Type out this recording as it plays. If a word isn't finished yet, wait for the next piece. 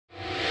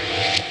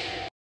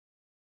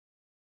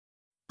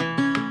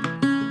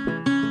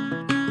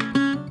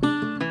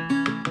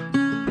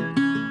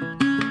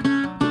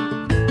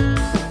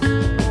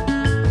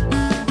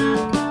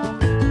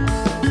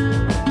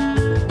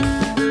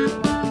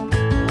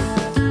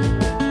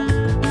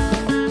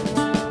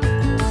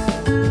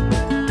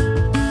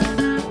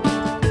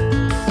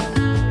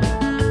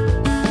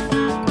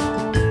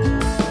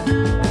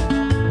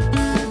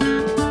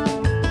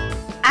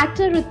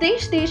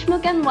Riteish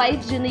Deshmukh and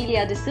wife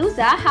Genelia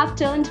have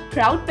turned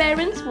proud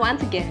parents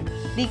once again.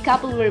 The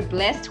couple were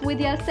blessed with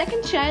their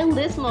second child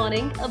this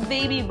morning, a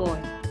baby boy.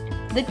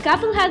 The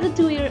couple has a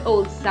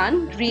 2-year-old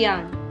son,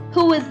 Rian,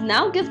 who is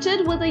now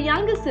gifted with a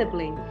younger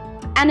sibling.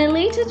 An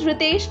elated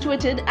Riteish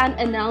tweeted and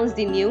announced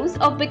the news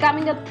of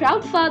becoming a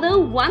proud father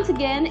once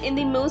again in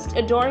the most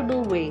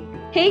adorable way.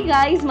 "Hey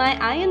guys, my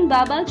Ayan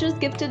Baba just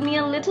gifted me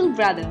a little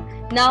brother.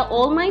 Now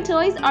all my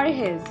toys are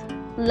his.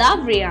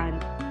 Love, Rian."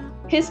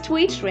 His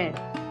tweet read.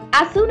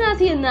 As soon as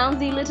he announced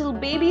the little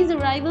baby's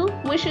arrival,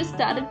 wishes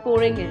started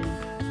pouring in.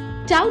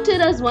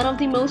 Touted as one of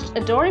the most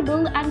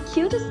adorable and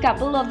cutest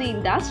couple of the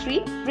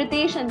industry,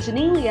 Riteish and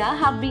Genelia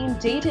have been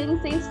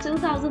dating since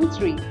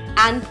 2003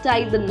 and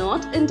tied the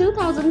knot in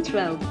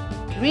 2012.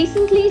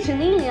 Recently,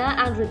 Genelia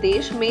and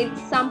Riteish made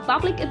some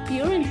public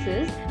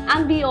appearances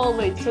and we all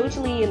were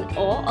totally in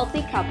awe of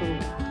the couple.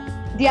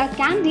 Their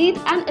candid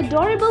and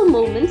adorable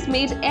moments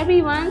made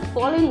everyone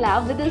fall in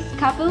love with this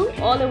couple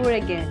all over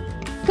again.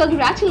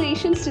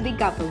 Congratulations to the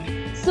couple.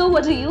 So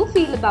what do you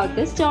feel about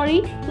this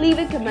story? Leave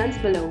a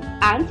comment below.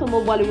 And for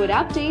more Bollywood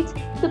updates,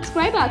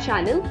 subscribe our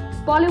channel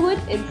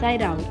Bollywood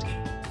Inside Out.